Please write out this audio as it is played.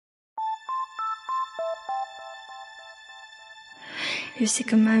You're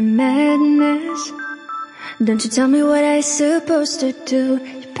sick of my madness. Don't you tell me what I'm supposed to do.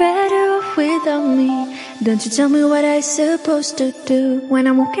 You're better off without me. Don't you tell me what I'm supposed to do. When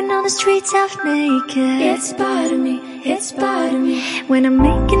I'm walking on the streets half naked, it's part of me, it's part of me. When I'm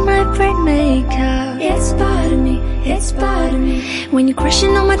making my brain makeup, it's part of me, it's part of me. When you're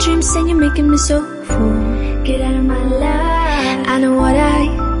crushing on my dreams and you're making me so full, get out of my life. I know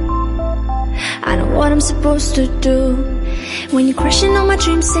what I'm supposed to do. When you're crushing on my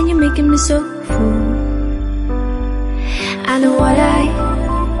dreams and you're making me so full, I know what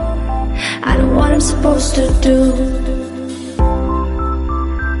I'm supposed to do.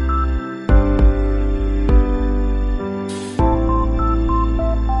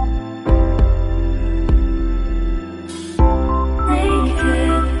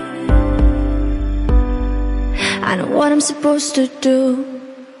 Naked. I know what I'm supposed to do.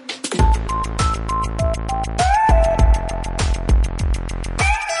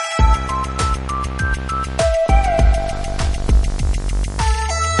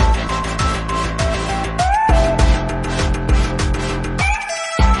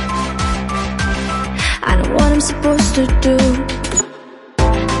 I know what I'm supposed to do.